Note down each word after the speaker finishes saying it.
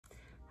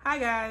Hi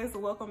guys,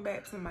 welcome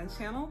back to my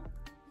channel.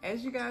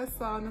 As you guys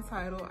saw in the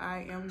title,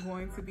 I am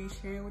going to be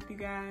sharing with you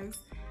guys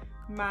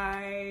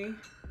my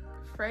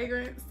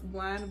fragrance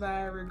blind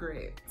buy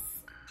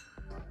regrets.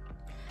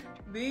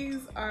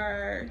 These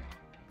are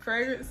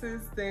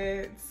fragrances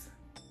that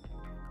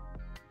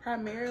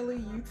primarily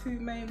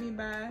YouTube made me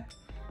buy.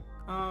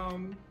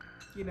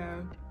 You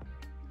know,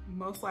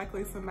 most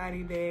likely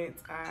somebody that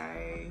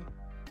I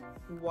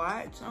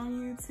watch on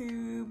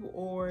YouTube,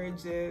 or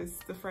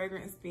just the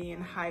fragrance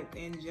being hyped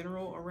in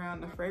general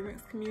around the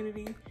fragrance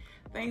community.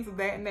 Things of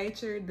that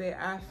nature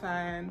that I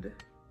find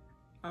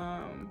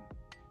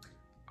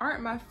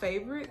aren't my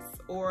favorites,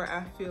 or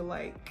I feel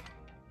like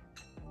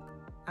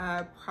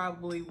I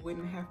probably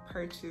wouldn't have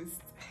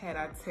purchased had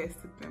I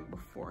tested them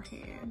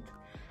beforehand.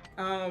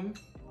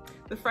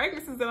 The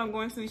fragrances that I'm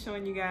going to be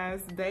showing you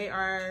guys, they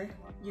are,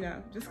 you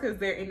know, just because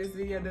they're in this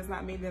video does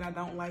not mean that I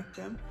don't like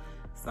them.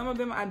 Some of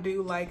them I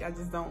do like, I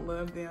just don't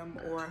love them,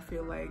 or I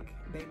feel like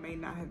they may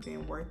not have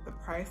been worth the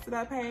price that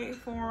I paid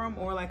for them.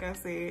 Or like I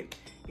said,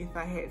 if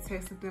I had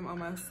tested them on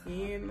my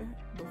skin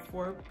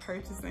before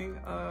purchasing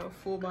a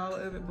full bottle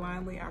of it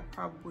blindly, I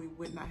probably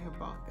would not have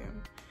bought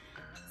them.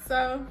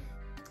 So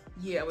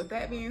yeah, with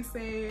that being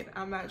said,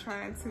 I'm not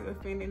trying to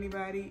offend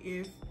anybody.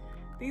 If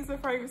these are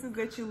fragrances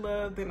that you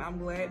love, then I'm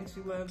glad that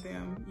you love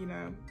them. You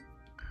know,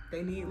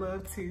 they need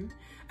love too.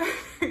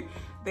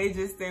 They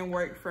just didn't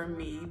work for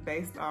me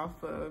based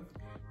off of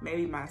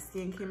maybe my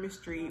skin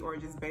chemistry, or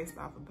just based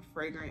off of the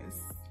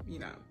fragrance, you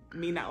know,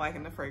 me not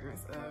liking the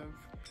fragrance of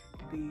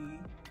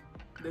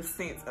the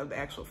scent of the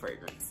actual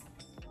fragrance.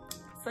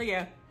 So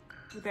yeah,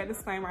 with that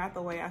disclaimer out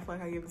the way, I feel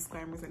like I give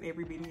disclaimers in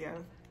every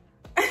video.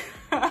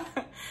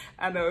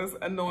 I know it's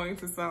annoying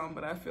to some,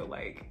 but I feel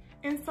like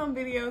in some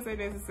videos they're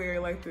necessary,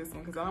 like this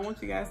one, because I don't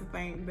want you guys to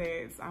think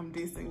that I'm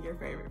dissing your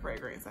favorite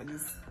fragrance.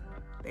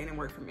 They didn't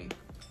work for me.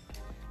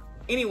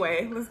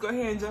 Anyway, let's go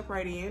ahead and jump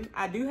right in.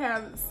 I do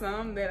have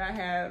some that I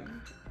have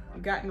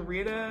gotten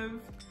rid of.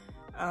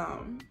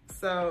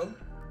 So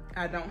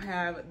I don't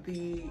have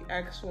the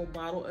actual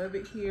bottle of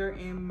it here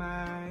in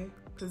my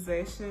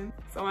possession.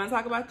 So when I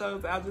talk about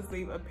those, I'll just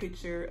leave a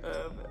picture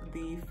of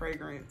the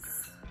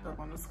fragrance up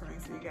on the screen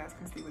so you guys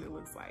can see what it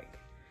looks like.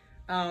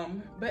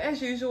 But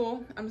as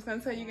usual, I'm just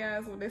gonna tell you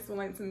guys what this will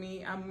like to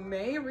me. I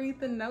may read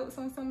the notes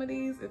on some of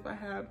these if I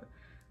have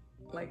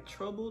like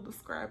trouble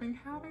describing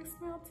how they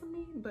smell to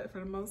me, but for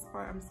the most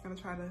part, I'm just gonna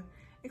try to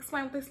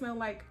explain what they smell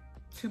like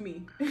to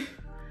me.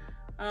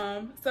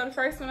 So the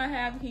first one I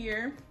have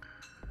here,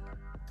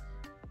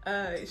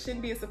 it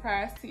shouldn't be a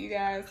surprise to you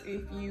guys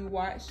if you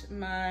watched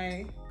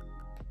my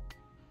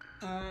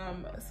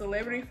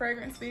celebrity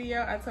fragrance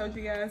video. I told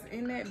you guys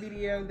in that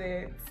video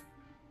that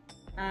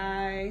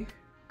I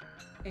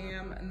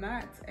am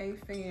not a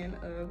fan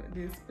of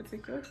this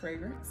particular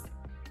fragrance.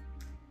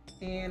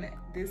 And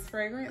this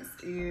fragrance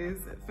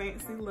is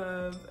Fancy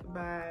Love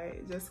by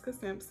Jessica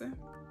Simpson.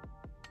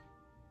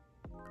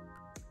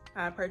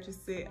 I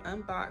purchased it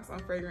unboxed on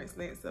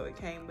FragranceNet, so it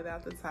came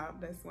without the top.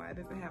 That's why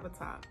it doesn't have a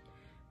top.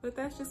 But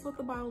that's just what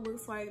the bottle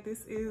looks like.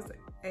 This is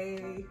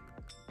a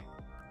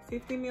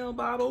 50 ml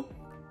bottle.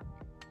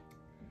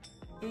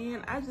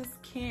 And I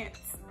just can't,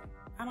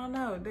 I don't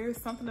know.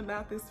 There's something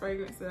about this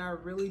fragrance that I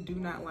really do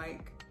not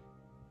like.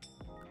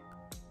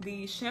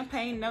 The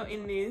champagne note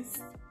in this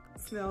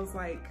smells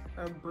like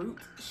a brut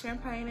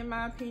champagne in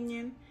my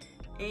opinion,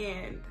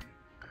 and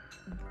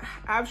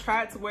I've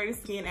tried to wear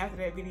this again after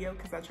that video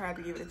because I tried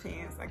to give it a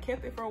chance. I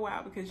kept it for a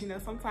while because, you know,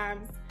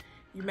 sometimes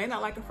you may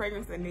not like a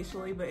fragrance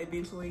initially, but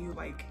eventually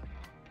like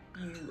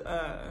you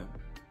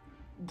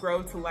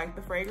grow to like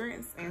the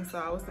fragrance. And so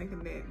I was thinking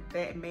that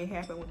that may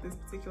happen with this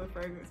particular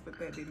fragrance, but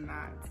that did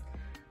not.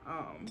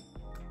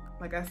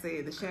 Like I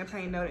said, the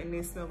champagne note in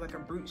this smells like a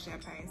brut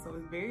champagne, so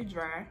it's very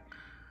dry.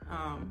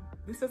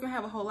 This doesn't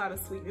have a whole lot of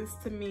sweetness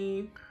to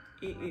me.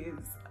 It is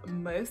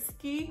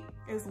musky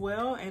as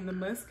well, and the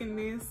musk in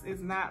this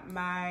is not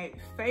my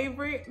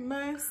favorite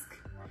musk.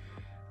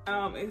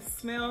 It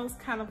smells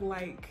kind of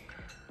like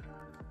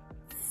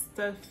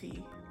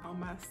stuffy on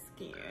my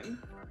skin,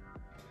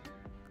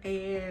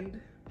 and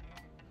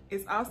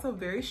it's also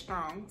very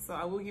strong, so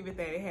I will give it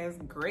that. It has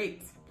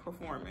great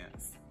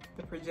performance.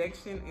 The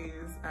projection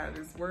is out of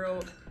this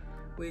world,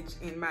 which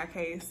in my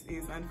case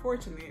is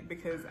unfortunate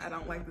because I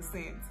don't like the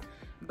scent.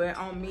 But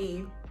on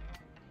me,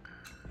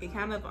 it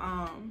kind of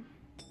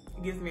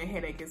gives me a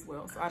headache as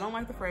well. So I don't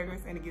like the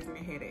fragrance and it gives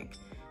me a headache.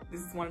 This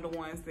is one of the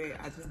ones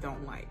that I just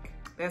don't like.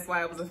 That's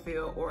why it was a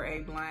fail or a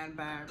blind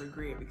buy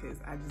regret, because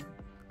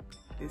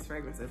this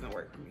fragrance doesn't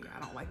work for me. I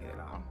don't like it at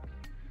all.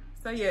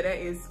 So yeah, that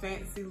is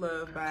Fancy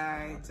Love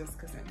by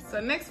Jessica Simpson. So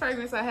next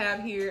fragrance I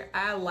have here,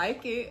 I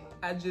like it.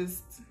 I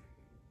just,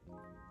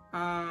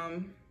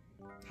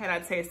 had I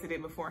tested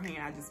it beforehand,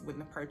 I just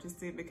wouldn't have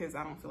purchased it because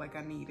I don't feel like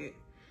I need it.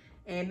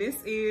 And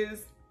this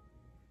is,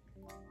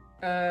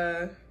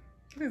 what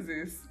is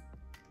this?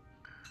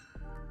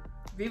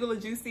 Viva La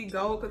Juicy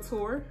Gold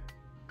Couture.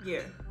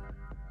 Yeah.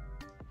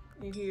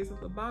 And here's what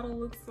the bottle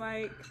looks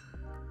like.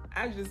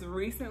 I just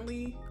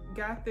recently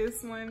got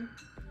this one.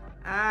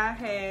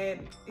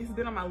 It's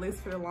been on my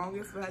list for the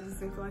longest, but I just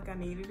didn't feel like I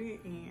needed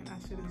it, and I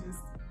should have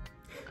just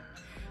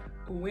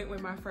went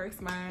with my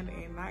first mind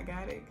and not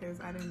got it, because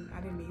I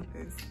didn't need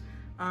this.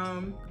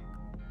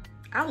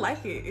 I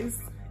like it.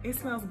 It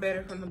smells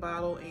better from the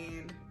bottle,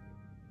 and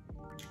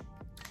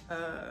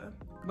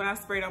when I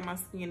spray it on my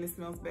skin, it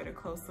smells better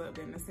close up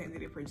than the scent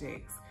that it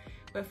projects.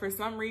 But for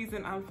some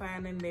reason, I'm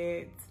finding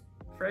that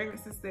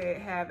fragrances that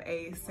have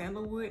a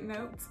sandalwood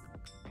note,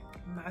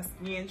 my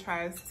skin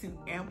tries to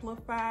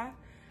amplify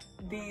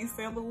the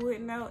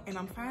sandalwood note, and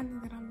I'm finding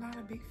that I'm not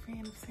a big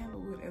fan of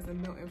sandalwood as a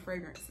note in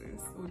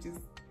fragrances, which is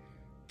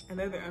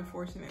another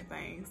unfortunate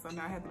thing. So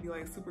now I have to be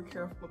like super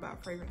careful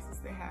about fragrances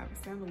that have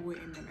sandalwood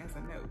in them as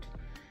a note.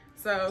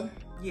 So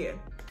yeah,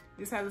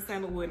 this has a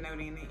sandalwood note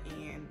in it,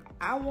 and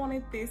I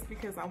wanted this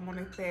because I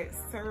wanted that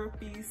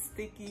syrupy,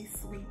 sticky,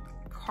 sweet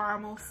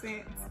caramel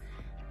scent.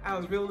 I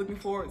was really looking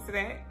forward to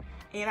that.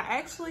 And I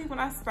actually, when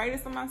I spray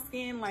this on my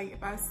skin, like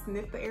if I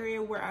sniff the area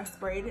where I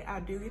sprayed it, I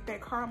do get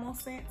that caramel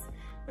scent,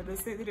 but the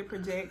scent that it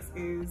projects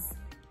is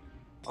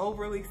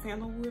overly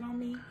sandalwood on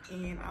me,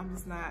 and I'm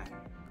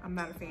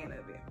not a fan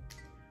of it.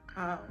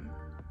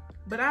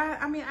 But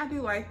I mean, I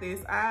do like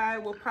this. I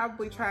will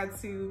probably try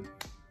to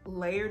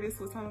layer this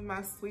with some of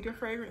my sweeter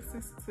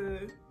fragrances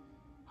to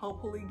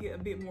hopefully get a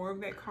bit more of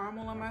that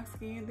caramel on my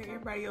skin that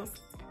everybody else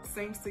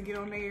seems to get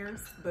on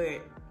theirs.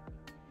 But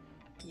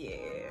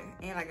yeah,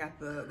 and I got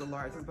the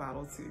largest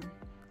bottle too.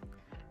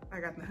 I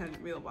got the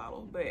 100 ml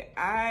bottle, but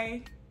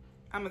I'm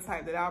a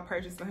type that I'll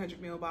purchase the 100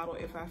 ml bottle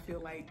if I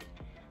feel like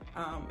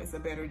it's a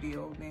better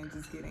deal than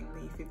just getting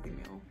the 50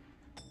 ml.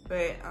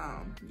 But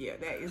yeah,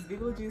 that is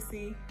Viva La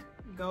Juicy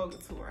Gold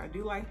Couture. I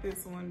do like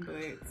this one,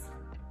 but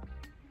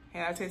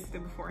had I tested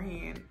it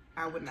beforehand,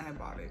 I would not have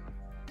bought it.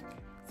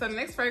 So the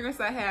next fragrance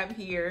I have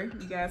here,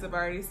 you guys have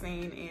already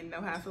seen and know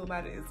how I feel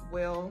about it as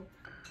well.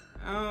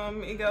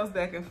 It goes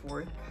back and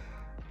forth,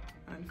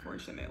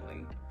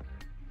 unfortunately.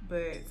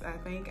 But I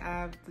think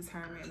I've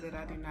determined that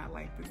I do not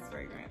like this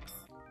fragrance.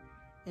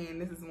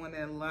 And this is one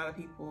that a lot of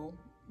people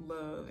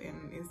love,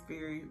 and it's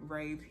very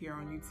raved here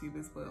on YouTube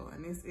as well.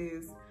 And this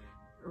is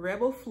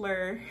Rebel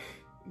Fleur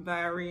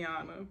by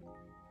Rihanna.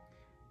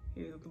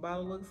 Here's what the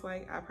bottle looks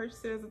like. I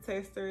purchased it as a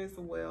tester as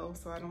well,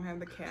 so I don't have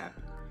the cap.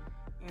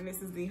 And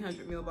this is the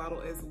 100 ml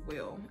bottle as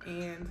well.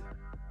 And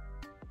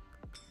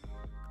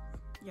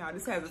y'all,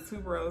 this has a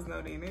tuberose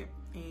note in it.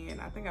 And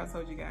I think I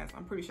told you guys,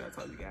 I'm pretty sure I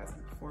told you guys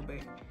before, but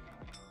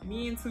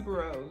me and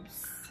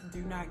tuberose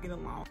do not get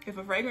along. If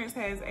a fragrance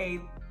has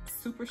a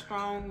super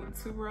strong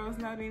tuberose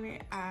note in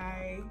it,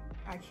 I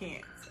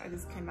can't. I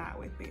just cannot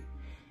with it.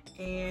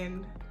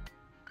 And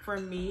for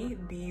me,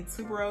 the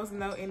tuberose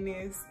note in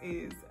this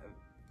is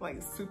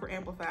like super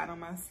amplified on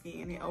my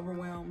skin. It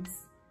overwhelms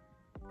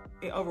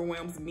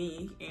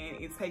me,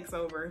 and it takes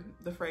over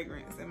the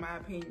fragrance, in my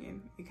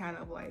opinion. It kind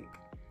of like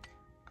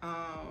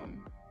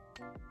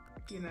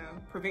you know,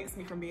 prevents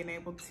me from being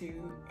able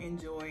to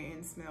enjoy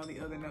and smell the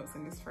other notes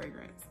in this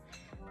fragrance.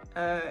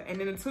 And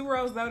then the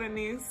tuberose note in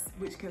this,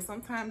 which can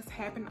sometimes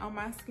happen on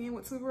my skin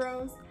with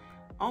tuberose.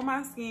 On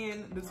my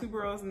skin, the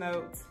tuberose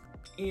note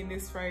in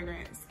this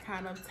fragrance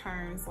kind of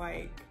turns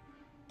like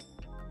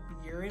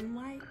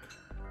urine-like,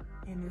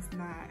 and it's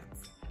not.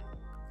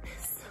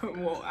 So,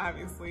 well,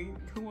 obviously,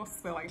 who wants to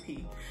smell like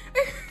pee?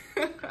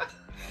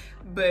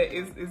 But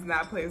it's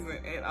not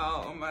pleasant at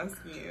all on my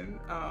skin.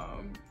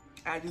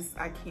 I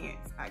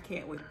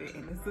can't with it.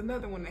 And it's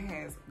another one that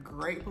has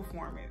great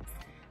performance.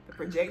 The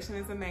projection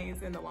is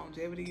amazing. The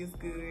longevity is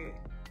good.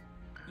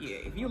 Yeah,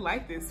 if you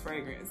like this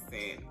fragrance,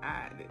 then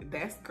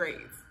that's great.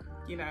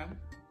 You know,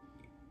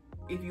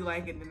 if you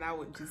like it, then I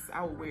would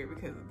wear it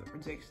because of the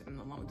projection and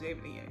the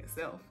longevity in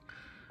itself.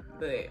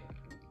 But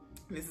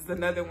this is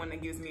another one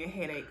that gives me a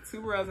headache.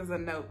 Tuberose as a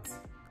note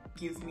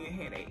gives me a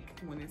headache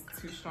when it's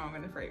too strong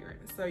in the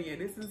fragrance. So yeah,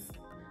 this is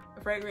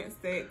a fragrance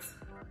that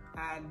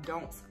I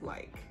don't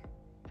like,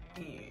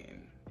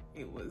 and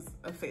it was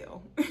a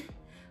fail.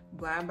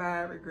 Blind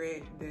buy,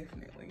 regret,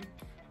 definitely.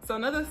 So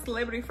another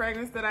celebrity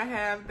fragrance that I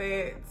have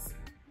that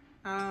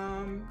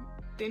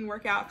didn't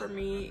work out for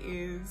me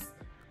is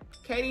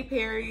Katy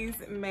Perry's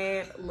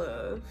Mad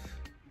Love.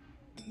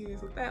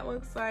 Here's what that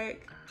looks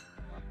like.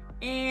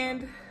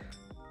 And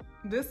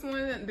this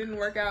one didn't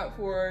work out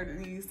for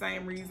the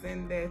same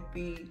reason that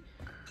the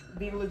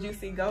Viva La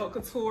Juicy Gold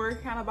Couture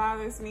kind of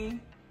bothers me.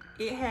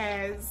 It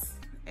has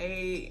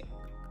a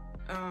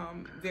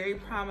very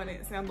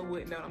prominent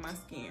sandalwood note on my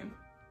skin.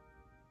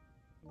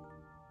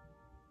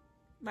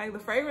 Like, the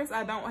fragrance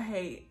I don't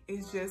hate,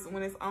 it's just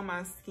when it's on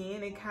my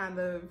skin, it kind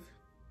of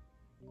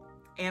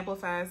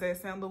amplifies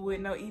that sandalwood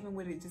note. Even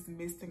with it just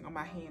misting on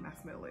my hand,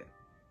 I smell it.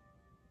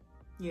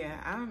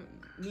 Yeah,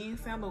 me and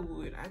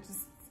sandalwood,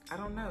 I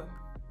don't know.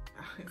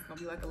 It's gonna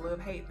be like a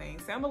love-hate thing.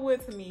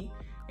 Sandalwood to me,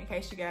 in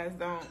case you guys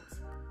don't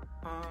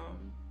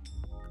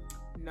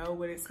know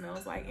what it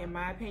smells like, in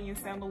my opinion,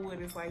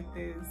 sandalwood is like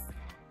this.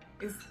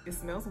 It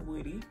smells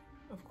woody,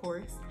 of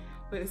course,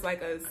 but it's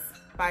like a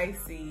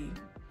spicy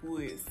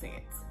wood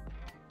scent.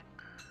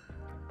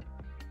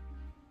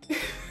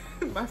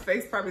 My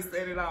face probably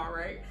said it all,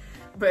 right?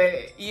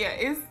 But yeah,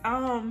 it's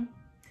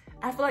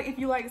I feel like if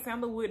you like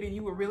sandalwood, then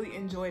you would really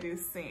enjoy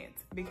this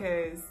scent,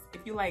 because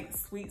if you like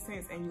sweet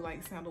scents and you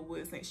like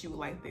sandalwood scents, you would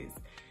like this.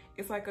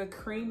 It's like a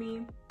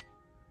creamy,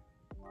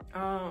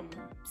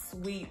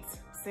 sweet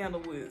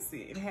sandalwood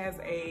scent. It has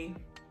a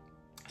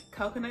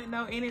coconut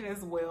note in it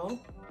as well,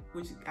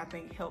 which I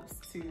think helps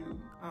to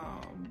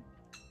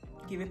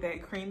give it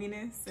that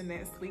creaminess and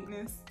that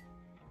sweetness.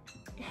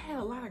 It had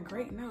a lot of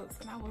great notes,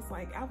 and I was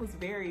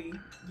very,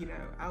 you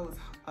know, I was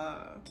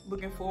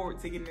looking forward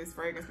to getting this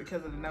fragrance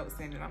because of the notes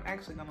in it. I'm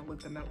actually gonna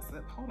look the notes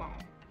up. Hold on.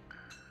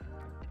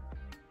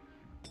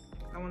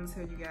 I want to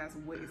tell you guys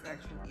what is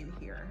actually in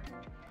here.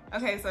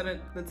 Okay, so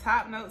the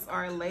top notes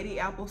are Lady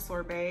Apple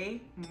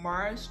Sorbet,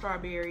 Mars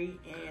Strawberry,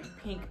 and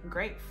Pink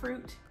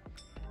Grapefruit.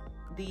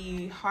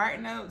 The heart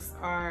notes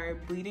are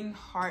Bleeding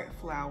Heart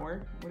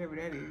Flower, whatever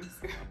that is,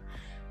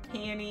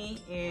 Peony,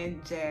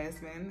 and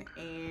Jasmine.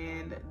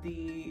 And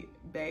the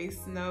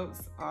base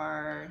notes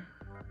are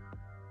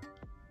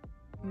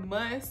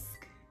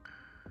Musk,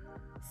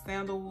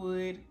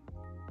 Sandalwood,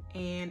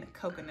 and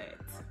Coconut.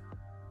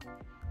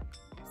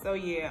 So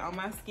yeah, on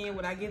my skin,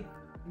 what I get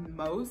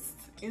most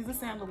is the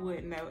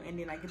sandalwood note, and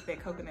then I get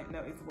that coconut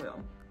note as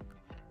well.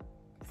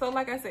 So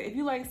like I said, if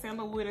you like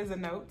sandalwood as a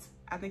note,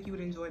 I think you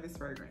would enjoy this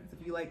fragrance.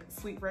 If you like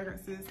sweet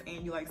fragrances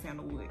and you like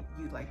sandalwood,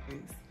 you'd like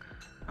this.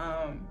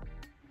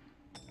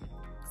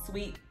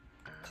 Sweet,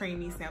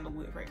 creamy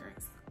sandalwood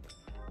fragrance.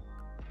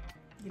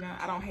 You know,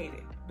 I don't hate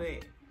it,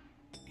 but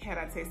had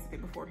I tasted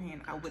it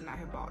beforehand, I would not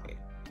have bought it.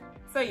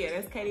 So yeah,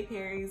 that's Katy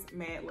Perry's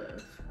Mad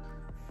Love.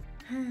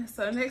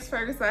 So the next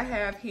fragrance I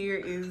have here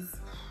is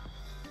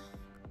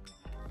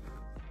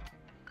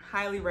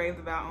highly raved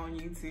about on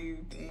YouTube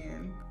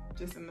and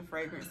just in the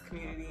fragrance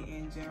community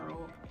in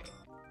general.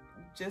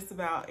 Just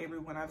about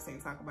everyone I've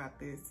seen talk about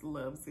this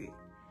loves it.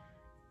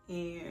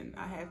 And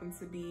I happen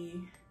to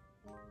be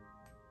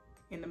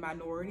in the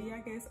minority, I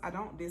guess. I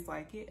don't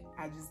dislike it,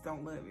 I just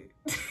don't love it.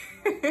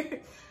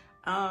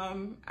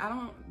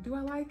 Do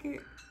I like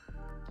it?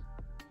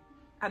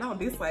 I don't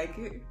dislike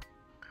it.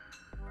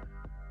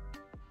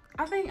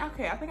 I think I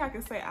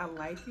can say I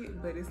like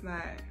it, but it's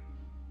not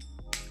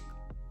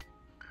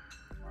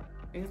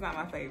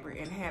my favorite.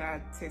 And had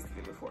I tested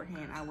it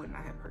beforehand, I would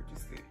not have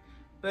purchased it.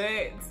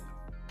 But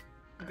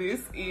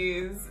this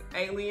is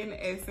Alien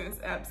Essence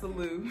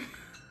Absolue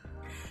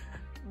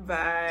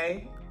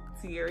by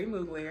Thierry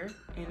Mugler,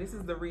 and this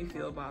is the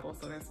refill bottle,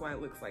 so that's why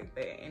it looks like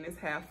that. And it's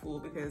half full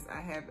because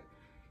I have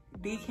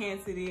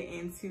decanted it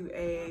into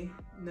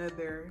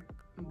another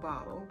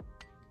bottle.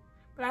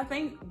 But I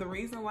think the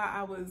reason why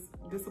I was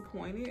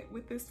disappointed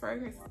with this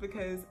fragrance is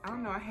because, I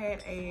don't know, I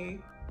had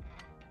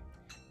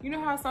you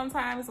know how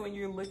sometimes when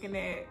you're looking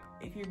at,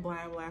 if you're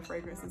blind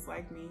fragrances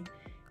like me,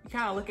 you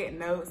kind of look at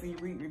notes and you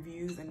read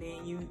reviews, and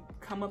then you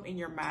come up in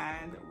your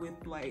mind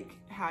with like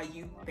how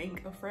you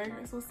think a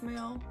fragrance will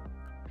smell.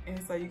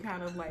 And so you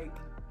kind of like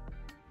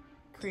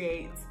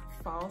create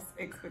false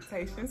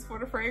expectations for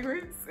the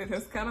fragrance. And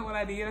that's kind of what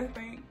I did, I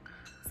think.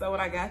 So when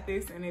I got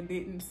this and it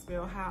didn't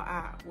smell how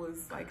I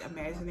was like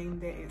imagining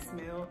that it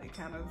smelled, it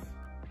kind of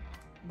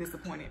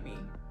disappointed me.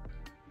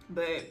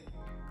 But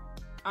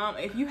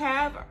if you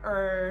have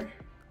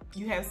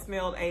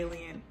smelled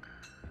Alien,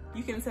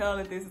 you can tell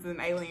that this is an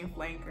Alien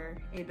flanker.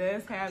 It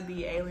does have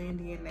the Alien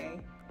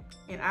DNA,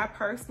 and I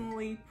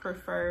personally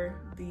prefer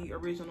the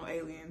original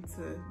Alien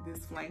to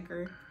this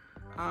flanker.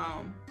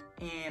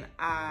 And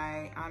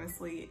I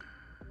honestly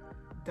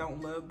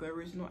don't love the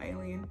original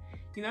Alien.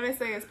 You know, they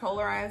say it's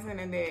polarizing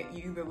and that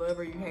you either love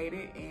or you hate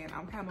it, and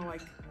I'm kind of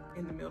like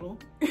in the middle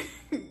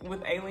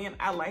with Alien.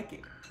 I like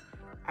it,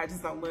 I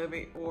just don't love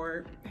it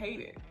or hate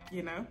it,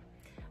 you know.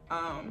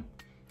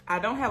 I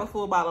don't have a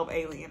full bottle of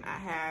Alien. I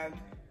have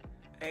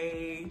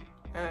a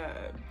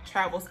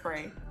travel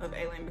spray of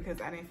Alien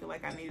because I didn't feel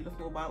like I needed a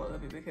full bottle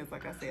of it, because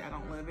like I said, I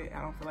don't love it. I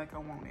don't feel like I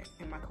want it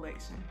in my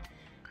collection.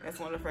 That's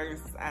one of the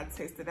fragrances I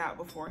tested out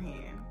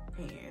beforehand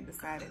and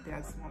decided that I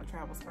just want a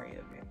travel spray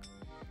of it.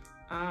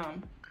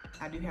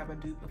 I do have a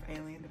dupe of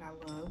Alien that I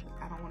love.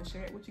 I don't want to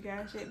share it with you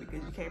guys yet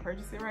because you can't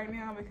purchase it right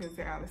now because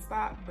they're out of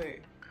stock, but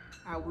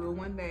I will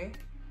one day.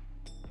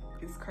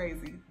 It's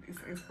crazy.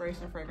 It's an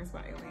inspiration fragrance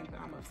by Alien, but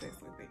I'm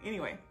obsessed with it.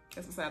 Anyway,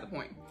 that's beside the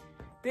point.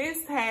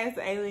 This has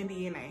the Alien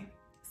DNA.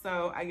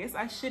 So I guess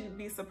I shouldn't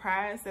be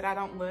surprised that I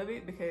don't love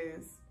it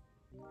because,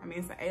 I mean,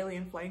 it's an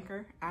Alien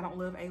flanker. I don't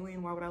love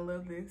Alien. Why would I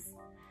love this?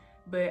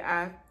 But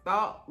I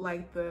thought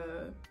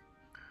the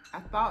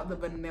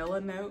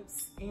vanilla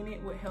notes in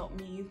it would help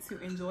me to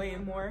enjoy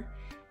it more.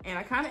 And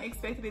I kind of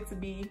expected it to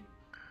be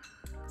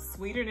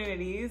sweeter than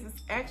it is.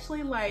 It's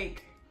actually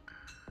like,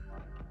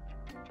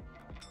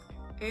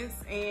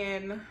 it's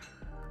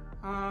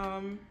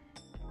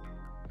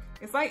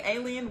like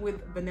Alien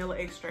with vanilla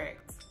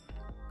extract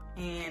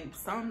and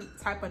some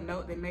type of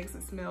note that makes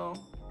it smell,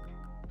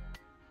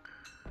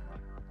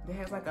 that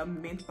has like a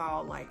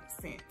menthol like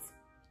scent.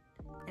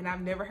 And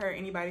I've never heard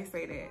anybody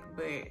say that,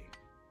 but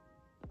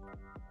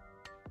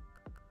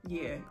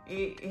yeah,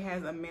 it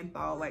has a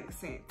menthol like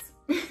scent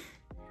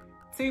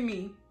to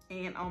me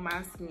and on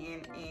my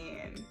skin,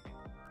 and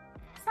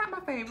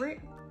not my favorite.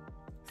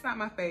 It's not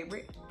my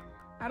favorite.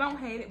 I don't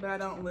hate it, but I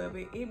don't love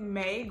it. It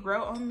may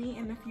grow on me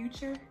in the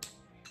future,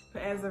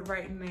 but as of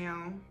right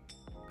now,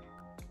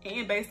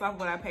 and based off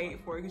what I paid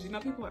for it, because you know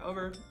people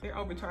are they're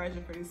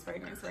overcharging for this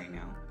fragrance right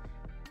now.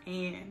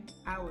 And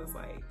I was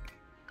like,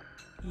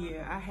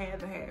 yeah, I had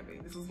to have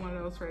it. This was one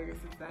of those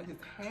fragrances that I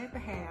just had to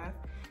have,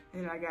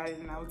 and I got it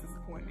and I was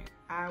disappointed.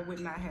 I would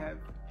not have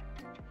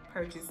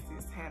purchased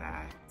this had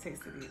I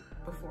tested it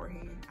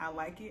beforehand. I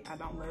like it, I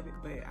don't love it,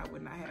 but I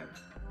would not have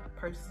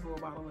purchased a full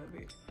bottle of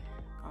it.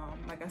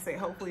 Like I said,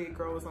 hopefully it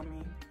grows on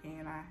me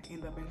and I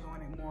end up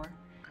enjoying it more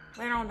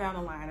later on down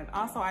the line. And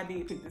also I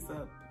did pick this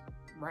up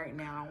right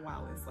now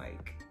while it's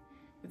like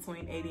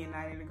between 80 and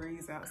 90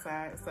 degrees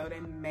outside, so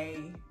that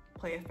may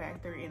play a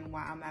factor in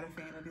why I'm not a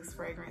fan of this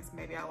fragrance.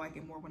 Maybe I like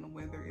it more when the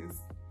weather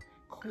is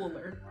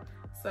cooler.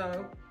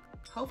 So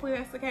hopefully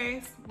that's the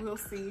case, we'll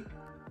see.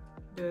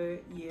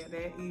 But yeah,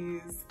 that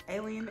is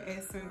Alien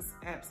Essence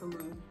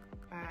Absolue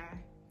by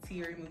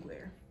Thierry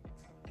Mugler.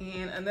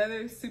 And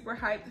another super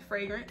hyped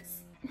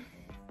fragrance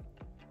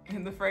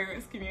in the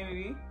fragrance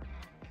community.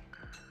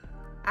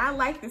 I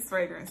like this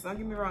fragrance, don't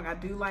get me wrong, I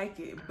do like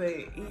it, but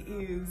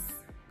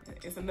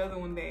it's another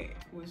one that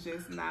was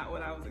just not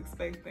what I was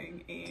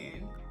expecting,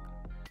 and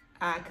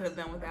I could have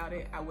done without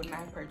it. I would not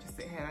have purchased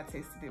it had I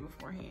tested it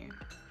beforehand.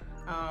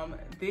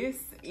 This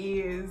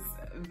is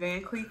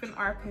Van Cleef &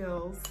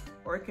 Arpels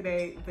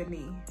Orchidee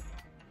Vanille.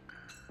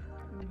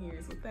 And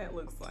here's what that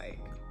looks like.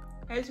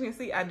 As you can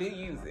see, I do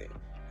use it.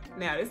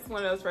 Now, this is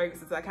one of those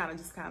fragrances I kind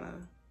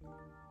of,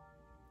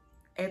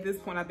 at this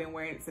point, I've been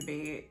wearing it to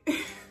bed.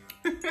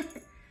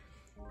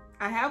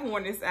 I have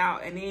worn this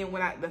out, and then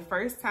when the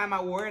first time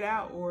I wore it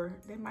out, or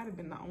that might have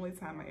been the only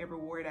time I ever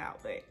wore it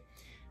out, but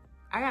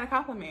I got a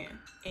compliment,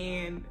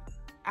 and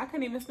I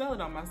couldn't even smell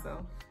it on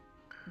myself.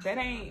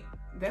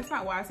 That's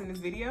not why it's in this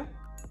video.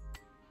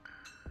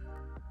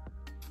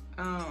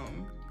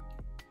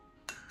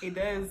 It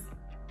does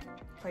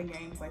play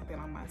games like that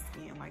on my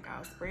skin. Like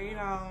I'll spray it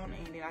on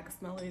and then I can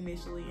smell it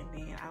initially and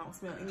then I don't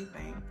smell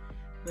anything.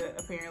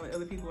 But apparently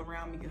other people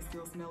around me can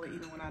still smell it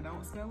even when I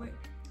don't smell it.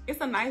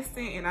 It's a nice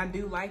scent and I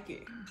do like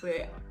it,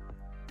 but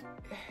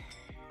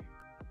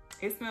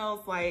it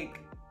smells like,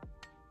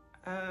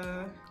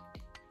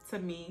 to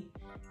me,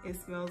 it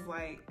smells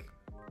like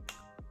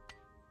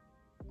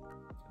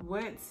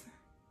what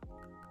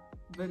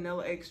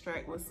vanilla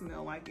extract would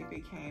smell like if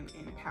it came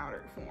in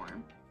powdered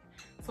form.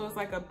 So it's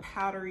like a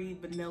powdery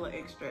vanilla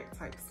extract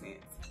type scent.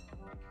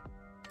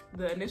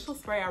 The initial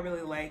spray I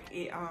really like.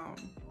 It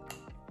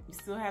you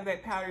still have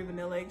that powdery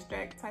vanilla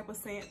extract type of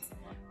scent,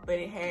 but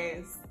it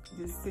has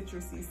this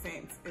citrusy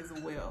scent as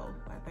well.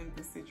 I think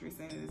the citrus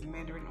scent is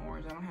mandarin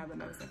orange. I don't have the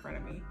notes in front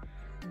of me,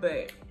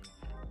 but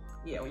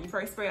yeah, when you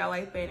first spray it, I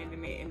like that, and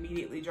then it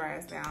immediately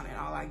dries down and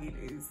all I get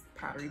is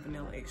powdery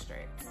vanilla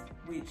extracts,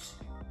 which,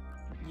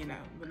 you know,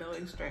 vanilla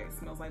extract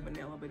smells like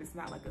vanilla, but it's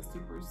not like a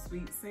super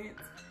sweet scent.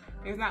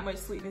 There's not much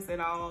sweetness at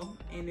all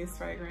in this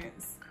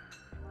fragrance,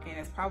 and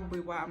that's probably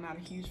why I'm not a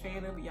huge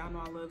fan of it. Y'all know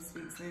I love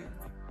sweet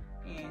scents,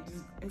 and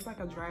just, it's like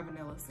a dry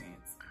vanilla scent.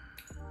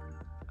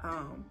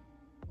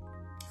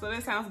 So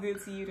that sounds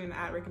good to you, then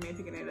I'd recommend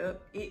picking it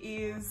up. It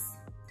is,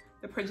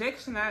 the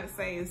projection I'd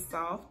say is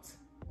soft.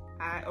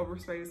 I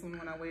overspray this one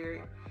when I wear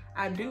it.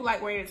 I do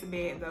like wearing it to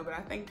bed though, but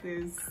I think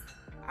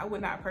I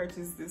would not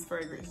purchase this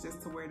fragrance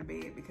just to wear to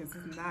bed because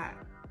it's not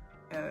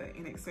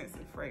an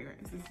expensive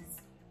fragrance.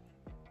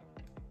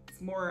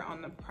 It's more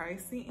on the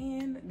pricey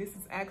end. This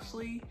is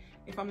actually,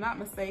 if I'm not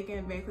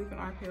mistaken, Van Cleef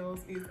 &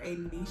 Arpels is a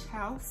niche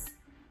house.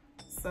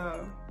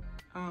 So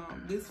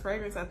this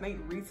fragrance I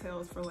think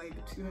retails for like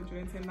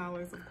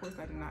 $210. Of course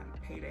I did not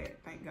pay that,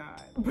 thank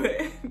God.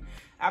 But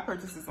I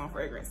purchased this on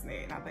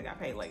FragranceNet and I think I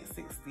paid like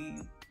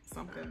 $60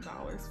 something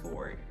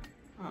for it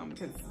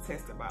because it's a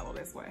tested bottle.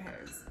 That's why it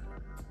has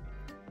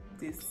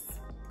this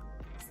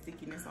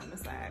stickiness on the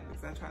side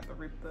because I tried to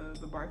rip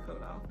the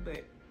barcode off.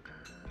 But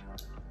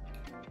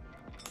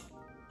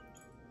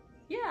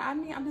yeah, I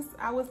mean,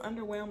 I was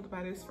underwhelmed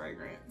by this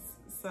fragrance.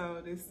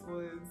 So this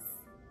was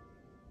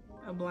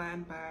a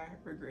blind buy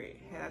regret.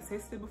 Had I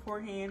tested it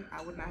beforehand,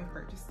 I would not have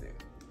purchased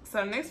it.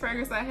 So the next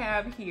fragrance I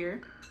have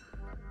here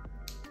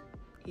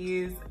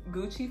is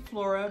Gucci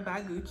Flora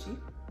by Gucci.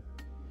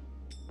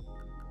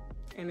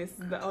 And this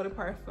is the Eau de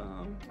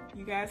Parfum.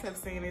 You guys have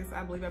seen this.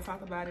 I believe I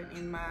talked about it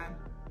in my,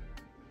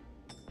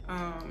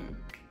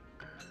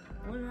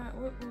 what was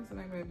the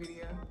name of that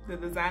video? The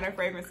designer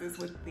fragrances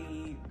with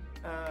the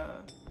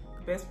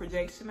best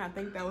projection. I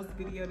think that was the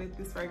video that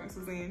this fragrance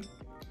was in.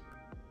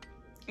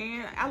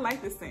 And I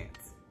like the scent.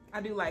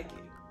 I do like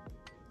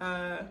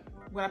it.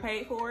 What I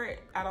paid for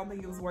it, I don't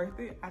think it was worth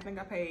it. I think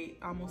I paid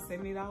almost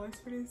 $70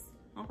 for this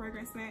on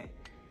FragranceNet.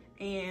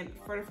 And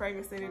for the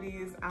fragrance that it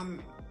is,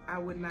 I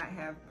would not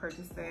have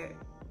purchased it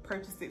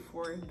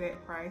for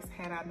that price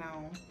had I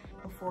known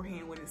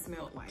beforehand what it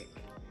smelled like.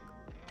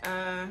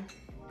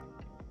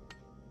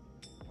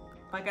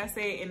 Like I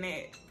said in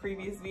that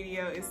previous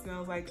video, it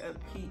smells like a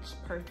peach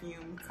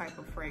perfume type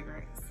of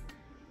fragrance.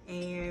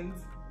 And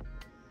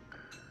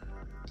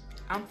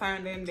I'm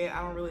finding that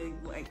I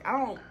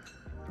don't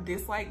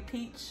dislike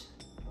peach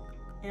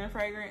in a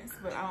fragrance,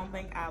 but I don't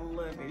think I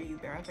love it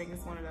either. I think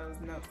it's one of those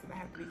notes that I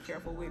have to be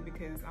careful with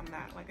because I'm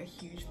not like a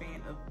huge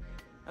fan of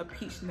a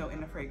peach note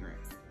in a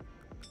fragrance.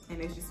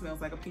 And it just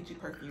smells like a peachy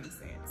perfume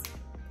scent.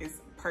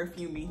 It's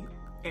perfumey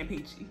and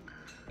peachy.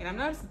 And I've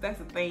noticed that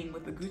that's a thing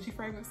with the Gucci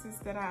fragrances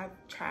that I've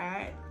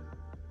tried.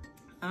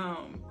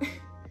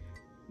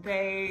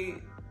 They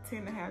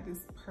tend to have this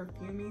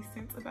perfumey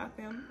scent about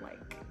them.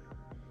 Like,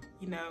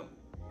 you know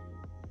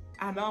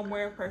I'm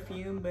wearing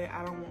perfume, but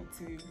I don't want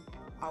to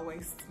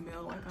always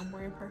smell like I'm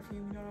wearing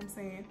perfume, you know what I'm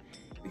saying?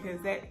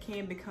 Because that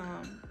can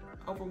become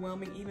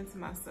overwhelming even to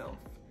myself.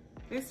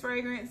 This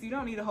fragrance, you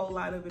don't need a whole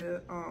lot of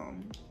it.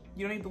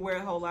 You don't need to wear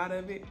a whole lot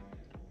of it.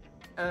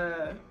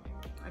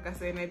 Like I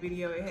said in that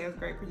video, it has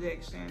great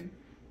projection.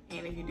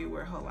 And if you do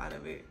wear a whole lot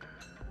of it,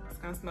 it's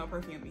gonna smell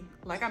perfumey.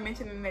 Like I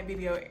mentioned in that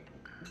video,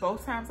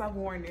 both times I've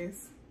worn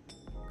this,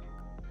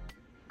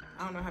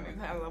 I don't know how many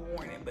times I've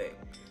worn it, but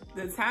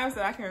the times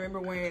that I can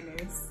remember wearing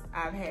this,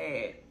 I've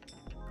had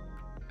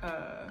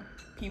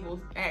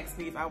people ask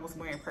me if I was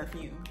wearing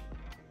perfume.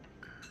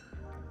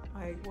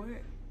 Like, what?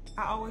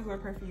 I always wear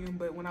perfume,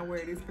 but when I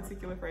wear this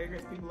particular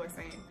fragrance, people are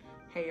saying,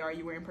 hey, are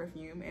you wearing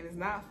perfume? And it's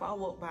not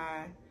followed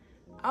by,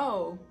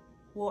 oh,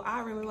 well,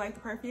 I really like the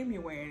perfume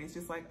you're wearing. It's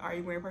just like, are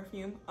you wearing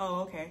perfume?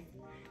 Oh, okay.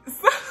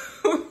 So,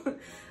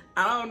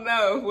 I don't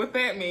know what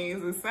that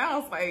means. It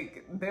sounds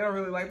like they don't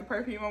really like the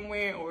perfume I'm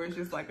wearing, or it's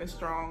just like a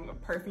strong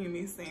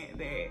perfumey scent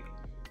that,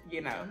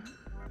 you know,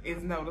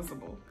 is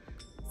noticeable.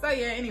 So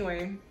yeah,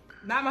 anyway,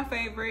 not my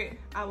favorite.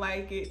 I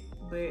like it,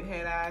 but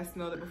had I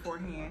smelled it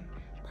beforehand,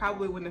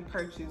 probably wouldn't have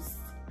purchased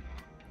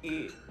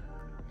it,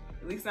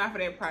 at least not for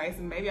that price.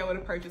 And maybe I would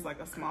have purchased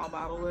like a small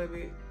bottle of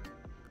it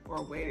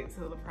or waited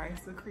till the price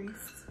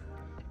decreased.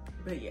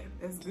 But yeah,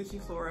 that's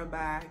Gucci Flora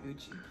by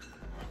Gucci.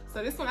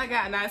 So this one I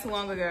got not too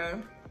long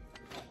ago.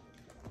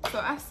 So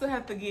I still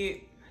have to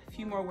get a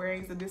few more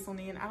wearings of this one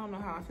in. I don't know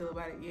how I feel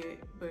about it yet,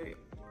 but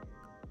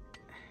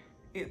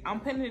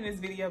I'm putting it in this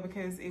video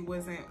because it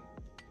wasn't,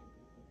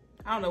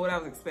 I don't know what I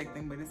was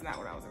expecting, but it's not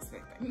what I was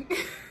expecting.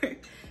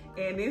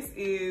 And this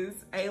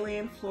is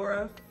Alien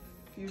Flora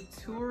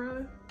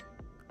Futura,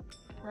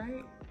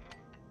 right?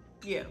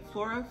 Yeah,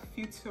 Flora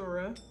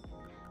Futura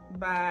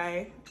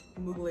by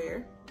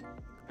Mugler.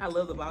 I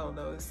love the bottle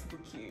though, it's super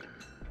cute.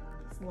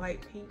 It's a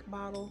light pink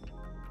bottle.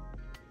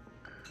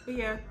 But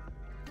yeah,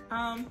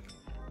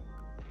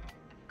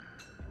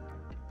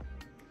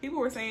 people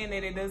were saying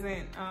that it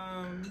doesn't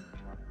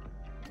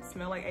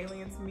smell like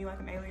alien to me, like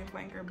an alien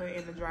flanker, but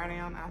in the dry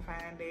down, I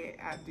find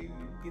that I do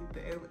get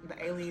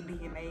the alien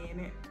DNA in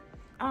it.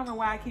 I don't know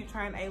why I keep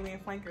trying alien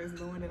flankers,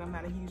 knowing that I'm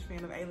not a huge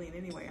fan of alien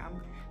anyway.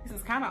 This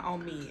is kind of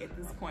on me at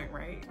this point,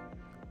 right?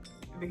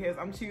 Because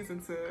I'm choosing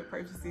to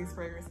purchase these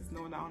fragrances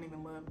knowing I don't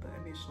even love the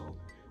initial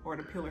or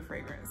the pillar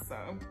fragrance, so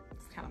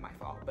it's kind of my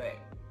fault. But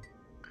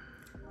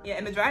yeah,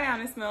 in the dry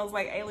down, it smells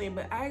like alien,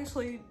 but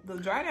actually the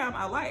dry down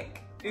I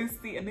like. It's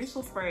the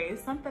initial spray.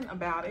 It's something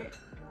about it.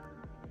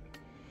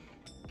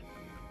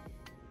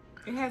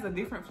 It has a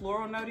different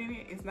floral note in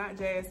it. It's not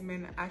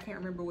jasmine. I can't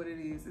remember what it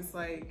is. It's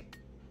like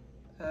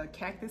a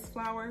cactus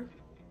flower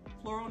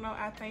floral note,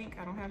 I think.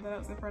 I don't have the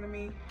notes in front of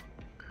me.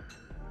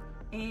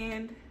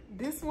 And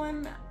this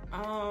one,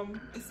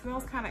 it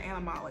smells kind of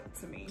animalic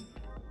to me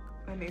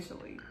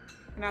initially.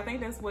 And I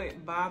think that's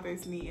what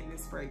bothers me in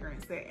this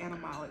fragrance, that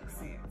animalic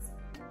scent.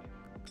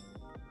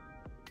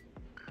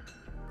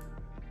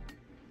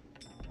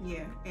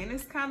 Yeah, and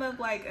it's kind of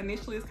like,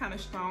 initially it's kind of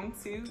strong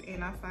too,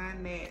 and I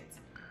find that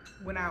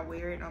when I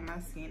wear it on my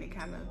skin, it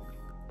kind of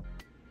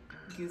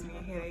gives me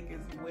a headache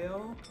as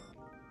well.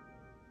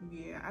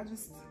 Yeah, I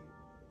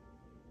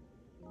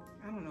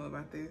don't know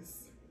about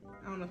this.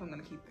 I don't know if I'm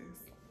gonna keep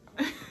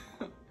this.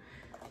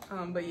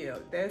 But yeah,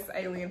 that's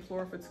Alien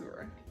Flora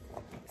Futura.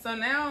 So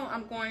now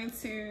I'm going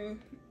to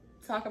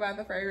talk about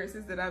the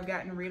fragrances that I've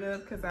gotten rid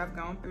of, because I've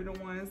gone through the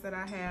ones that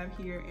I have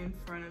here in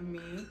front of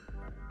me.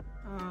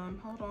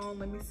 Hold on,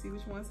 let me see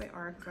which ones they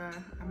are, because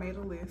I made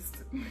a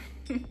list.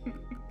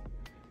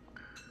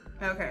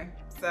 Okay,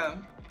 so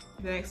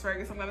the next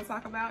fragrance I'm going to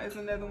talk about is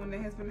another one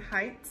that has been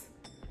hyped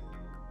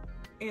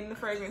in the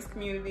fragrance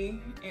community,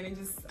 and it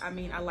just, I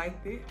mean, I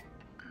liked it,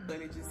 but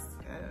it just,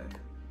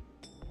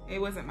 it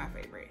wasn't my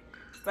favorite.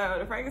 So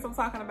the fragrance I'm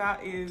talking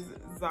about is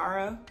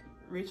Zara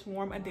Rich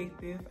Warm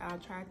Addictive. I'll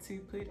try to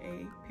put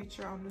a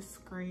picture on the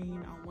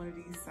screen on one of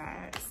these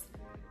sides.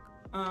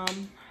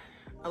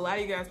 A lot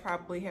of you guys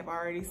probably have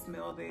already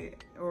smelled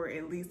it or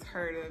at least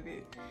heard of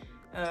it.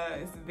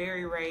 It's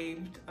very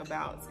raved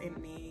about in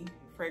the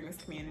fragrance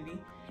community.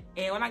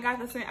 And when I got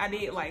the scent, I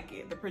did like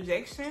it. The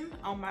projection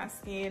on my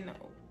skin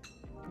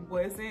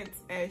wasn't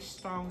as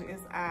strong as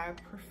I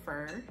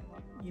prefer,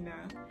 you know.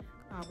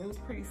 It was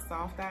pretty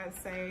soft, I'd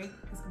say.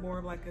 It's more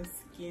of like a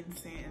skin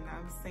scent, and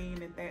I've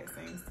seen that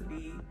seems to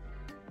be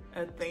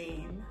a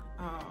theme.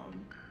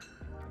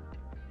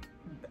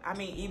 I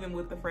mean, even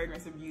with the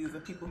fragrance reviews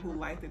of people who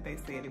liked it, they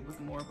said it was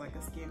more of like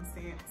a skin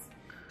scent.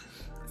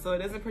 So it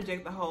doesn't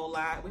project a whole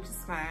lot, which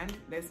is fine.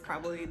 That's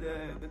probably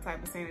the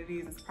type of scent it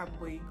is. It's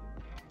probably,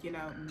 you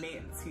know,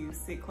 meant to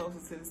sit closer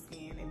to the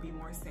skin and be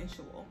more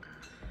sensual.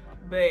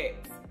 But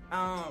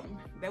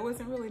that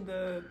wasn't really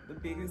the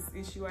biggest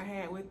issue I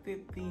had with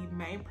it. The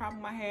main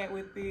problem I had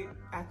with it,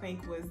 I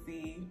think, was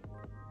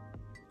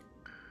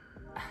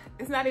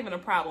it's not even a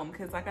problem,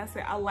 because like I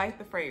said, I like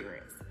the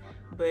fragrance,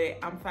 but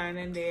I'm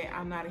finding that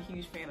I'm not a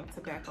huge fan of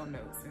tobacco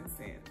notes and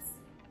scents.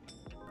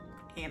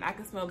 And I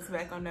could smell the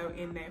tobacco note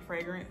in that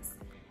fragrance.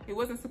 It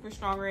wasn't super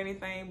strong or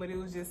anything, but it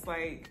was just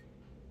like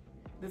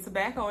the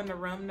tobacco and the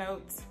rum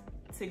notes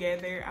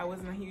together, I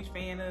wasn't a huge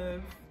fan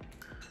of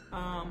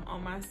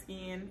on my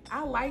skin.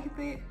 I liked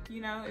it,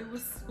 you know, it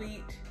was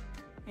sweet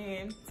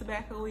and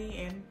tobacco-y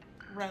and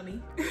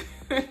rummy.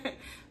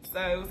 So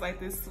it was like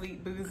this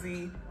sweet,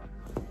 boozy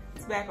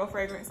tobacco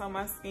fragrance on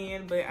my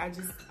skin, but I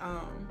just,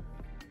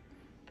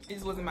 it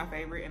just wasn't my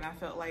favorite, and I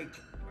felt like,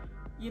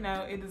 you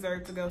know, it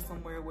deserved to go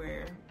somewhere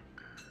where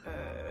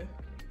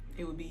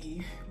it would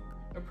be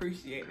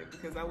appreciated,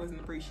 because I wasn't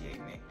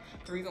appreciating it.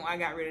 The reason why I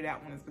got rid of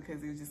that one is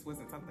because it just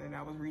wasn't something that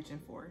I was reaching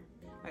for.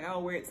 Like,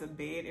 I'll wear it to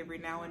bed every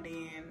now and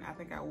then. I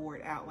think I wore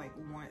it out like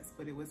once,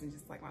 but it wasn't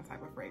just like my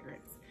type of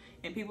fragrance.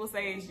 And people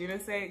say it's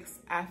unisex.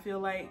 I feel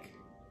like,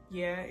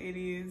 yeah, it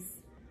is.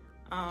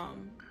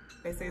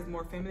 They say it's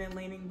more feminine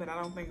leaning, but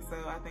I don't think so.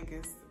 I think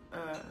it's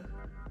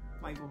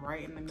like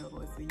right in the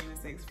middle. It's a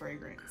unisex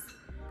fragrance.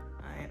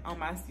 And on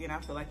my skin, I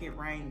feel like it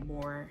rang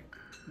more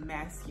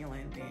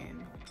masculine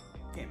than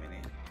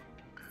feminine.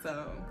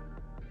 So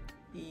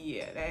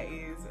yeah, that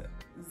is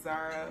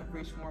Zara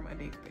Rich Warm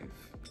Addictive.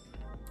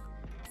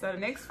 So the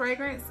next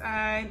fragrance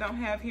I don't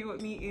have here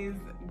with me is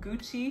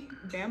Gucci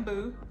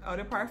Bamboo Eau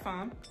de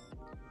Parfum.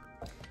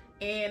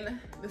 And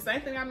the same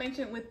thing I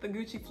mentioned with the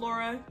Gucci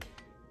Flora,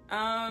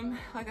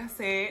 like I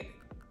said,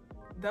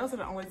 those are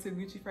the only two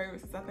Gucci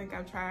fragrances I think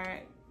I've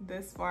tried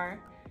thus far,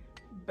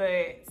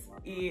 but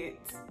it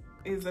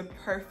is a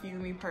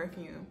perfumey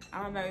perfume.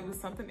 I don't know, it was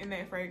something in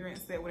that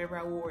fragrance that whenever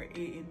I wore it,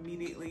 it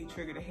immediately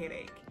triggered a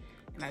headache,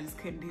 and I just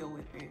couldn't deal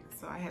with it,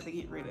 so I had to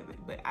get rid of it.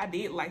 But I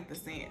did like the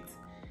scent.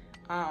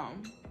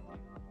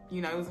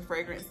 You know, it was a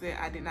fragrance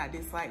that I did not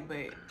dislike,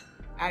 but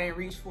I didn't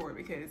reach for it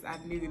because I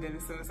knew that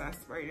as soon as I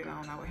sprayed it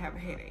on, I would have a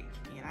headache,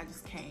 and I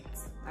just can't.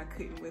 I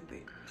couldn't with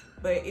it.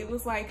 But it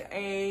was like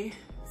a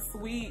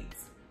sweet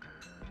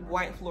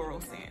white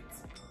floral scent.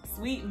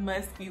 Sweet,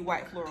 musky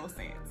white floral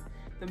scent.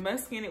 The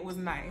musk in it was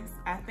nice.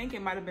 I think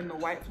it might have been the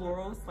white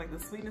florals, like the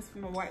sweetness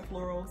from the white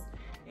florals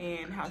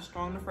and how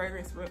strong the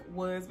fragrance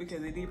was,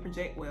 because it did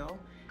project well.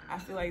 I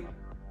feel like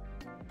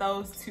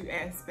those two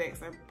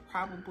aspects are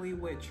probably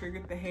what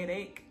triggered the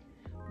headache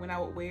when I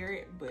would wear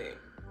it, but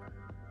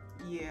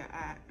yeah,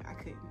 I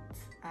couldn't.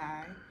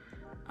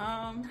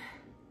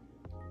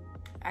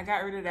 I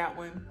got rid of that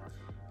one,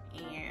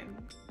 and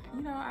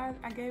you know, I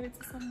gave it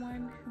to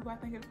someone who I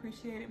think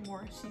appreciated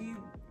more. She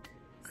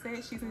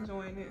said she's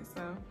enjoying it,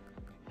 so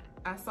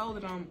I sold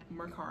it on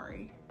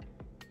Mercari,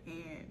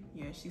 and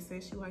yeah, she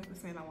said she liked the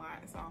scent a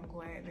lot, so I'm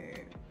glad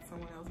that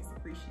someone else is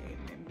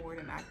appreciating it more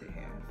than I could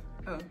have.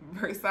 Oh,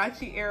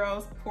 Versace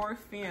Eros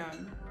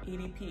Perfume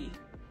EDP.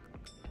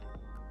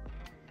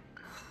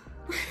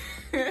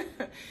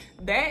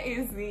 That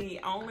is the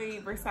only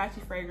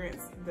Versace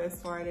fragrance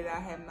thus far that I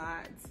have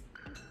not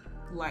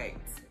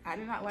liked. I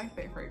did not like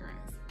that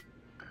fragrance.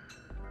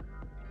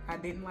 I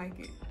didn't like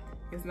it.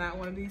 It's not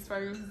one of these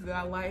fragrances that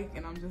I like,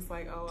 and I'm just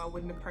like, oh, I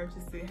wouldn't have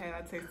purchased it had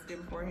I tasted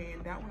it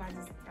beforehand. That one,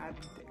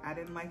 I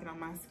didn't like it on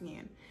my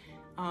skin.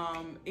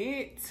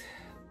 It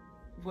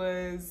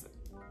was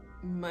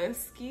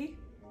musky,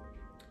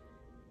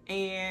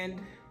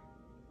 and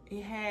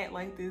it had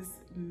like this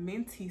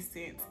minty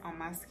scent on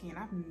my skin.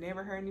 I've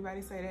never heard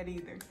anybody say that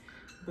either,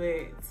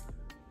 but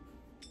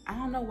I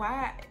don't know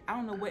why. I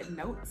don't know what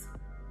notes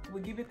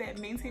would give it that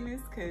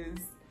mintiness, because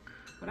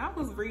when I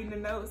was reading the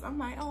notes, I'm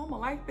like, oh, I'm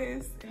gonna like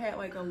this. It had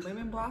like a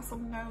lemon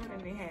blossom note,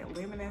 and it had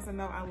lemon as a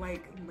note. I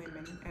like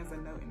lemon as a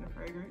note in the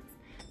fragrance.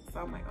 So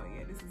I'm like, oh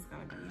yeah, this is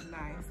gonna be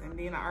nice. And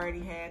then I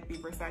already had the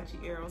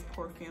Versace Eros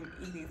Perfume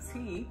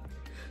EDT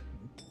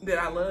that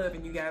I love,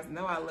 and you guys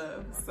know I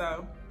love.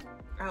 So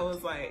I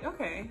was like,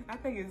 okay, I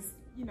think it's,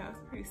 you know, it's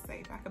pretty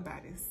safe. I could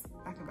buy this.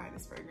 I can buy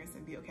this fragrance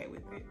and be okay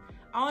with it.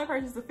 I only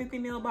purchased a 50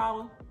 ml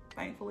bottle,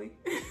 thankfully.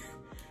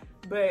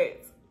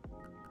 But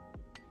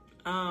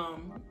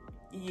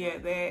yeah,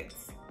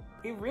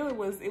 it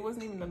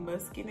wasn't even the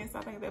muskiness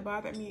I think that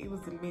bothered me. It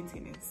was the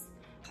mintiness.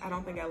 I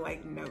don't think I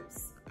like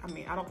notes. I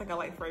mean, I don't think I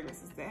like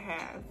fragrances that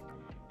have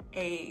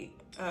a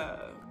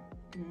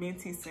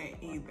minty scent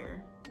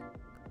either.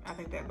 I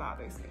think that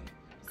bothers me.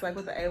 It's like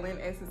with the Alien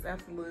Essence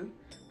Absolue,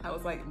 I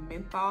was like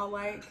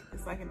menthol-like.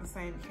 It's like in the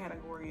same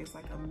category. It's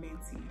like a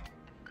minty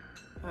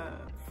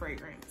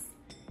fragrance.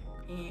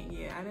 And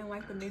yeah, I didn't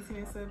like the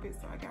mintiness of it,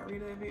 so I got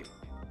rid of it.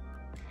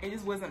 It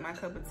just wasn't my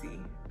cup of tea.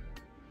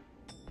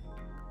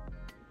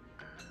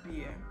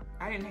 Yeah,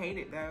 I didn't hate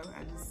it though.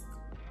 I just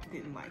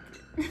didn't like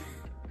it.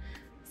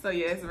 So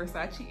yeah, it's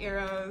Versace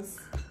Eros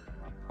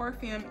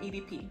Perfume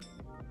EDP.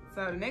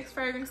 So the next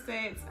fragrance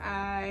that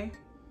I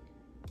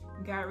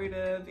got rid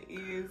of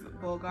is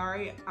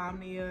Bulgari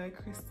Omnia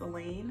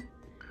Crystalline.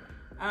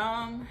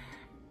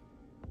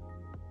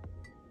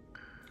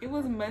 It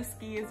was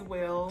musky as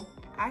well.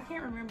 I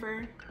can't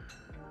remember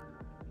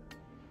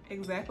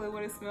exactly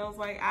what it smells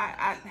like.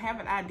 I have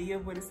an idea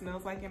of what it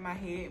smells like in my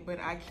head, but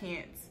I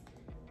can't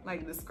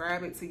like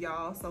describe it to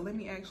y'all. So let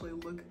me actually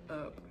look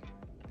up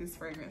this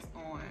fragrance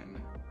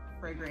on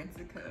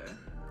Fragrantica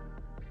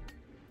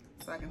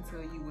so I can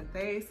tell you what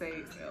they say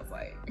it smells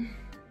like.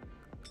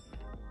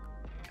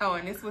 Oh,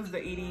 and this was the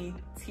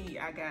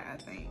EDT I got, I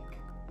think.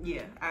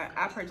 Yeah,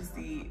 I purchased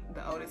the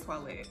Eau de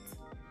Toilette.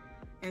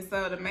 And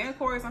so the main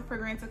accords on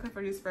Fragrantica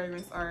for this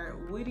fragrance are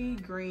woody,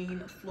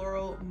 green,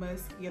 floral,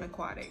 musky, and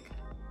aquatic.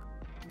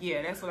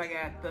 Yeah, that's what I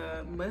got.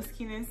 The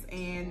muskiness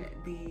and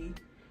the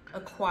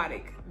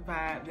aquatic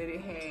vibe that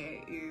it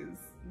had is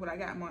what I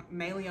got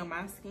mainly on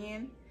my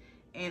skin.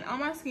 And on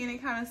my skin,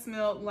 it kind of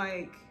smelled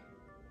like,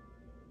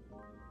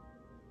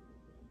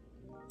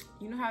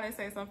 you know how they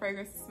say some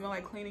fragrances smell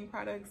like cleaning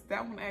products?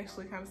 That one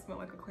actually kind of smelled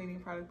like a cleaning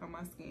product on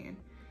my skin.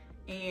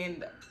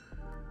 And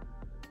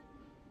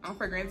on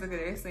Fragrantica,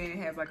 they're saying it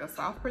has like a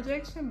soft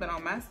projection, but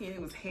on my skin,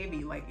 it was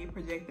heavy. Like it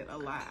projected a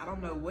lot. I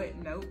don't know what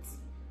notes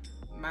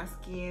my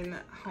skin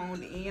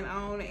honed in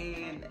on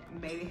and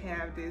made it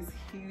have this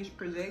huge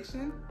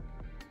projection.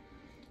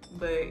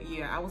 But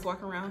yeah, I was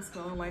walking around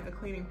smelling like a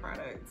cleaning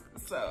product,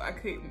 so I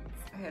couldn't.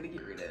 I had to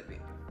get rid of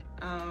it.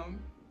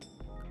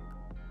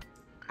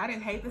 I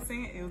didn't hate the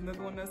scent. It was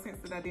another one of those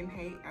scents that I didn't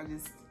hate. I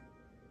just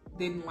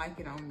didn't like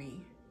it on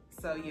me.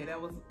 So yeah,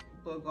 that was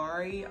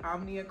Bulgari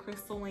Omnia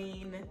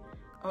Crystalline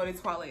Eau de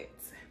Toilette.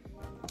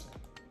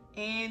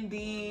 And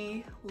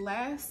the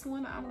last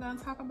one I'm gonna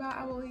talk about,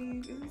 I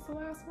believe, is this the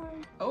last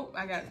one? Oh,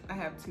 I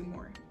have two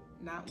more,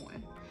 not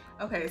one.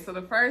 Okay, so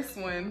the first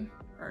one,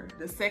 or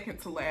the second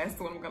to last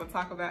one I'm gonna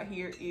talk about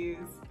here is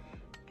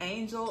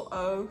Angel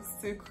Eau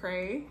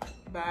Sucré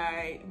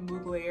by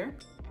Mugler.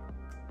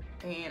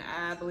 And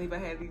I believe I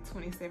had the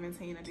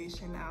 2017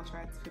 edition. I'll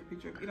try to put a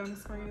picture of it on the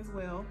screen as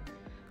well.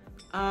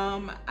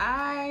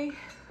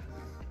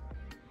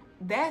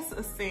 That's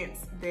a scent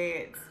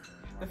that,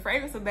 the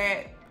fragrance of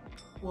that,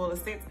 well, the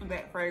scent of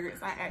that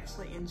fragrance I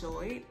actually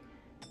enjoyed,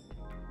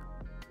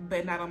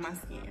 but not on my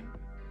skin.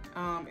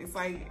 It's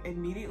like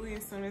immediately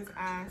as soon as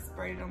I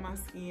sprayed it on my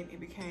skin, it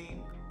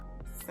became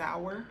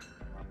sour,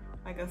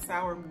 like a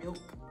sour milk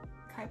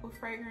type of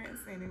fragrance,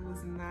 and it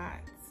was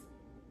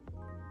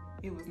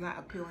not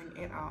appealing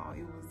at all.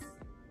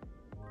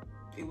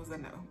 It was a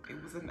no.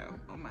 It was a no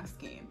on my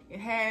skin. It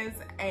has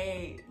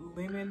a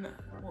lemon,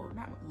 well,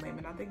 not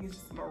lemon, I think it's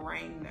just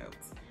meringue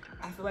notes.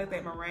 I feel like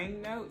that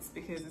meringue notes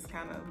because it's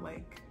kind of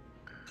like,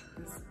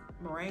 this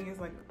meringue is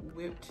like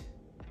whipped.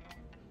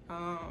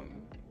 I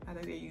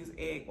think they use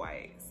egg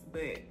whites,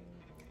 but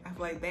I feel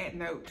like that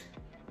note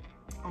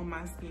on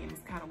my skin is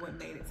kind of what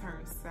made it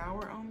turn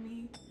sour on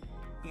me,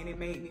 and it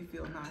made me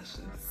feel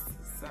nauseous.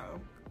 So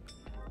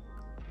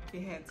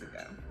it had to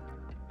go.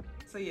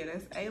 So yeah,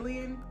 that's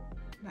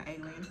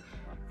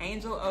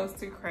Angel Eau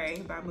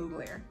Sucré by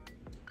Mugler.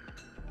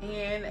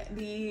 And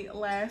the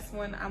last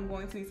one I'm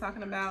going to be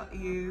talking about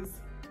is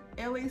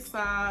Elie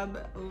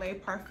Saab Le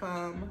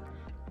Parfum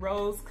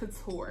Rose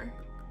Couture.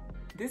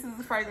 This is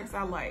a fragrance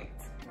I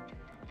liked.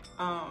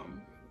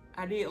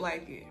 I did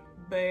like it,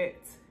 but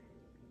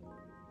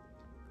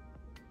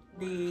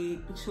the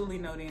patchouli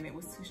note in it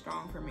was too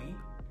strong for me.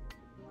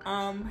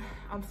 I'm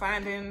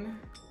finding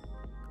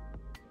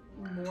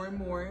more and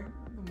more,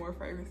 the more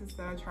fragrances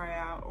that I try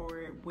out,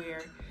 or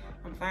where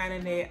I'm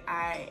finding that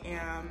I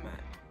am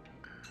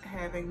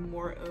having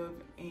more of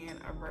an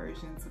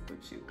aversion to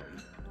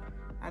patchouli.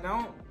 I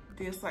don't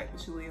dislike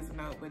patchouli as a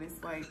note, but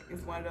it's like,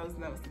 it's one of those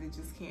notes that it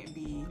just can't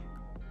be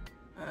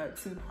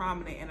too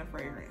prominent in a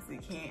fragrance.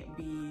 It can't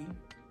be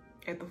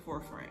at the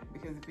forefront,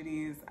 because if it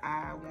is,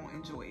 I won't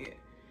enjoy it.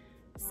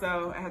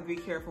 So I have to be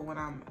careful when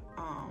I'm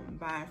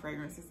buying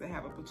fragrances that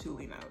have a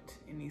patchouli note.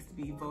 It needs to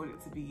be voted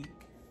to be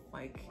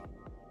like,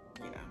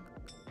 you know,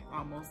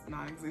 almost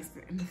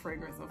non-existent in the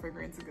fragrance or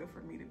Fragrantica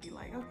for me to be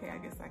like, okay, I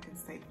guess I can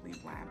safely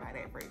blind buy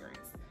that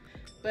fragrance.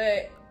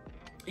 But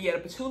yeah, the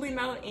patchouli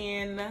note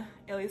in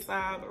Elie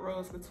Saab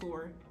Rose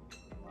Couture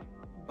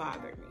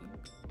bothered me.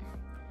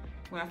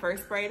 When I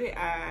first sprayed it,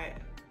 I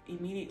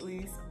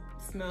immediately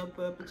smelled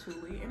the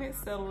patchouli, and it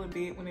settled a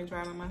bit when it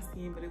dried on my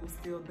skin, but it was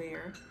still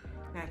there.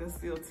 And I could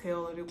still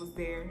tell that it was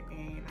there,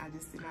 and I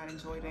just did not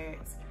enjoy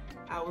that.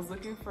 I was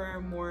looking for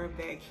more of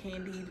that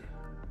candied,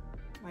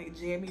 like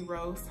jammy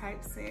rose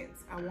type scent.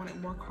 I wanted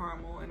more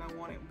caramel, and I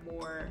wanted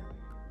more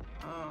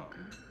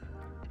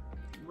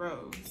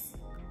rose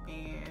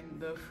and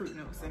the fruit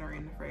notes that are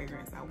in the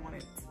fragrance. I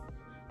wanted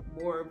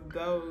more of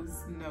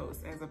those notes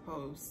as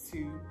opposed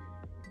to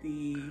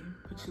the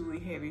patchouli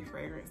heavy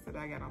fragrance that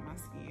I got on my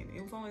skin.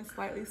 It was only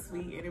slightly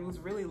sweet, and it was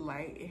really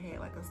light. It had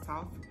like a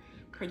soft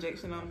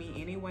projection on me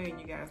anyway, and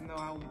you guys know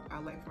I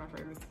like for my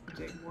fragrance to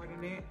project more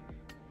than that.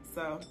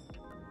 So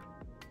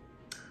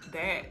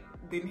that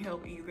didn't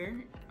help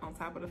either, on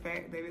top of the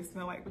fact that it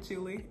smelled like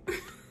patchouli.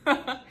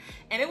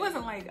 And it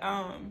wasn't like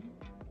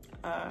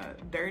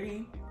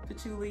dirty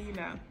patchouli, you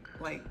know,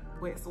 like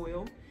wet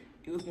soil.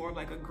 It was more of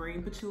like a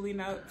green patchouli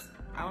note.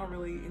 I don't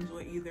really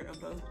enjoy either of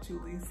those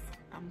patchoulis.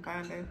 I'm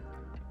kinda.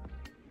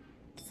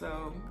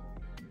 So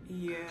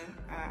yeah,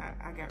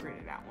 I got rid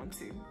of that one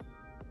too.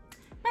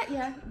 But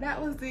yeah,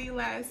 that was the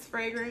last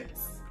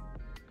fragrance.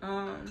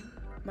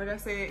 Like I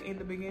said in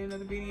the beginning of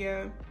the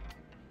video,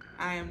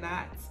 I am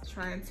not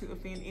trying to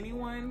offend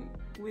anyone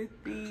with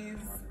these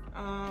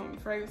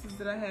fragrances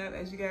that I have,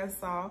 as you guys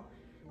saw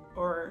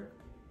or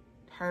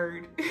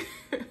heard.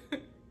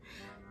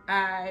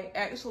 I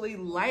actually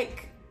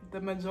like the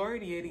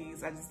majority of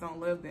these. I just don't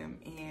love them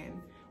and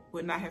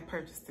would not have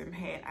purchased them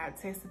had I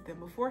tested them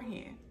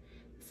beforehand.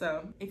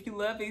 So if you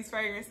love these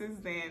fragrances,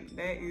 then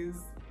that is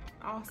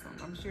awesome.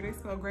 I'm sure they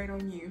smell great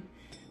on you,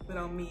 but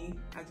on me,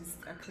 I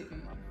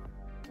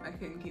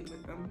couldn't get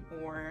with them,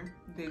 or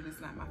they're just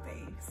not my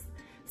faves.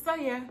 So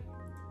yeah,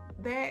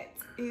 that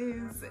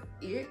is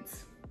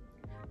it.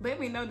 Let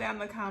me know down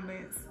in the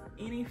comments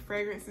any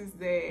fragrances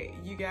that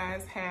you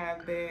guys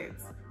have that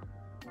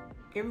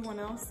everyone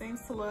else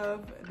seems to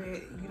love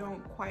that you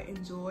don't quite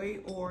enjoy,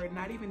 or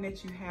not even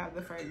that you have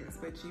the fragrance,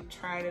 but you've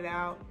tried it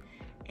out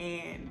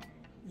and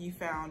you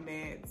found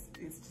that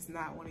it's just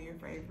not one of your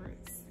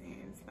favorites and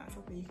it's not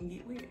something you can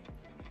get with.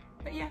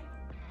 But yeah,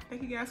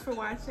 thank you guys for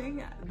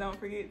watching. Don't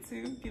forget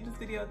to give this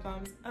video a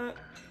thumbs up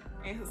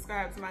and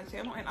subscribe to my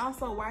channel. And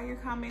also, while you're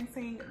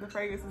commenting the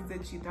fragrances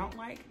that you don't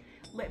like,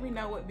 let me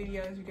know what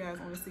videos you guys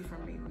want to see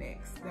from me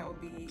next. That would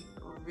be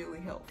really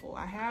helpful.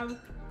 I have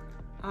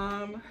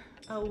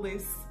a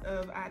list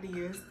of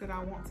ideas that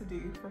I want to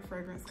do for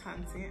fragrance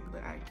content,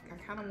 but I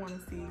kind of want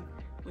to see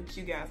what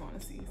you guys want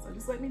to see. So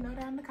just let me know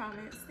down in the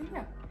comments. And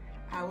yeah,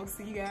 I will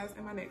see you guys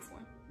in my next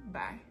one.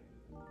 Bye.